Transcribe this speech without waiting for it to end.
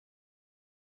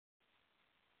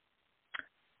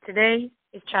Today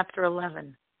is chapter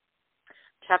 11.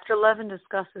 Chapter 11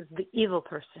 discusses the evil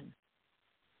person.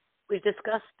 We've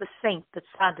discussed the saint, the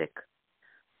tzaddik,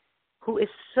 who is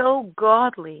so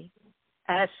godly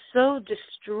and has so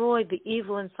destroyed the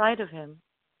evil inside of him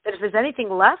that if there's anything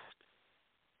left,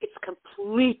 it's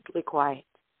completely quiet,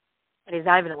 and he's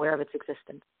not even aware of its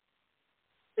existence.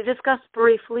 We discussed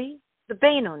briefly the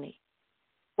Benoni,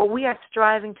 what we are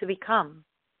striving to become.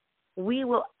 We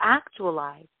will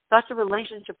actualize such a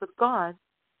relationship with God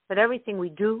that everything we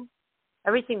do,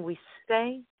 everything we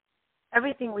say,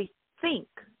 everything we think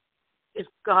is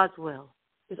God's will,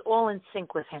 is all in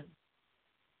sync with Him.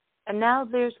 And now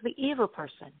there's the evil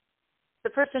person, the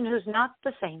person who's not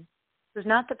the saint, who's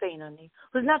not the Benoni,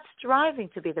 who's not striving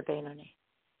to be the Benoni,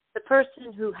 the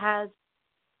person who has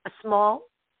a small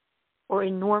or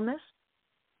enormous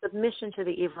submission to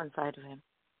the evil inside of him.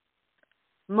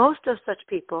 Most of such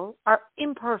people are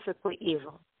imperfectly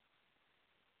evil.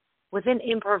 Within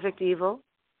imperfect evil,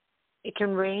 it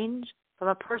can range from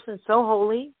a person so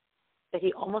holy that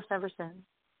he almost never sins,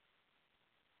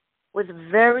 with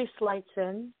very slight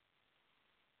sins,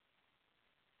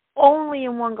 only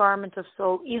in one garment of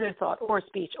soul, either thought or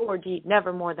speech or deed,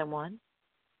 never more than one,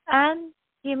 and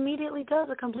he immediately does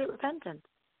a complete repentance.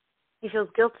 He feels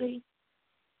guilty,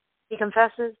 he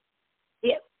confesses,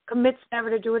 he commits never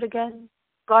to do it again.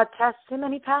 God tests him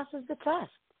and he passes the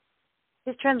test.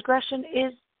 His transgression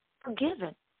is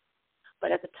forgiven.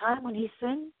 But at the time when he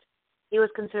sinned, he was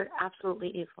considered absolutely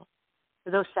evil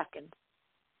for those seconds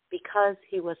because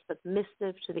he was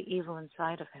submissive to the evil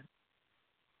inside of him.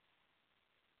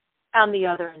 On the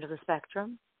other end of the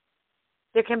spectrum,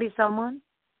 there can be someone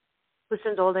who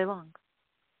sins all day long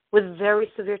with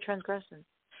very severe transgressions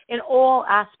in all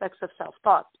aspects of self,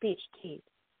 thought, speech, deed.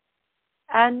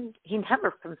 And he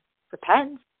never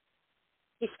repents.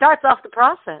 He starts off the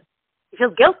process. He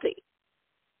feels guilty.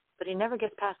 But he never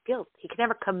gets past guilt. He can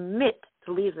never commit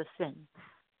to leave the sin.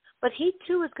 But he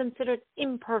too is considered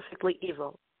imperfectly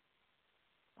evil.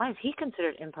 Why is he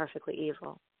considered imperfectly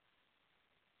evil?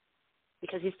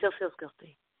 Because he still feels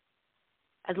guilty.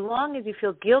 As long as you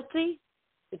feel guilty,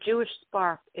 the Jewish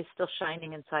spark is still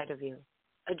shining inside of you.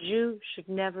 A Jew should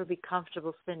never be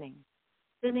comfortable sinning.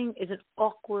 Sinning is an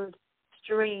awkward,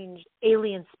 strange,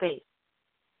 alien space.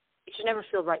 It should never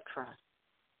feel right for us.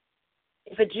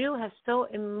 If a Jew has so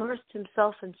immersed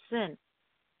himself in sin,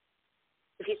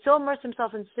 if he's so immersed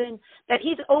himself in sin that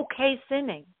he's okay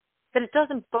sinning, that it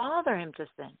doesn't bother him to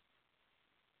sin,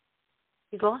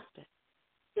 he's lost it.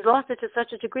 He's lost it to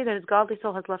such a degree that his godly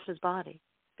soul has left his body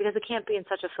because it can't be in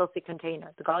such a filthy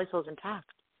container. The godly soul is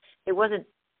intact. It wasn't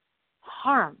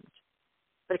harmed,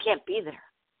 but it can't be there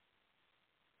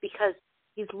because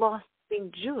he's lost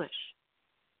being Jewish.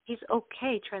 He's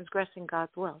okay transgressing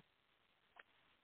God's will.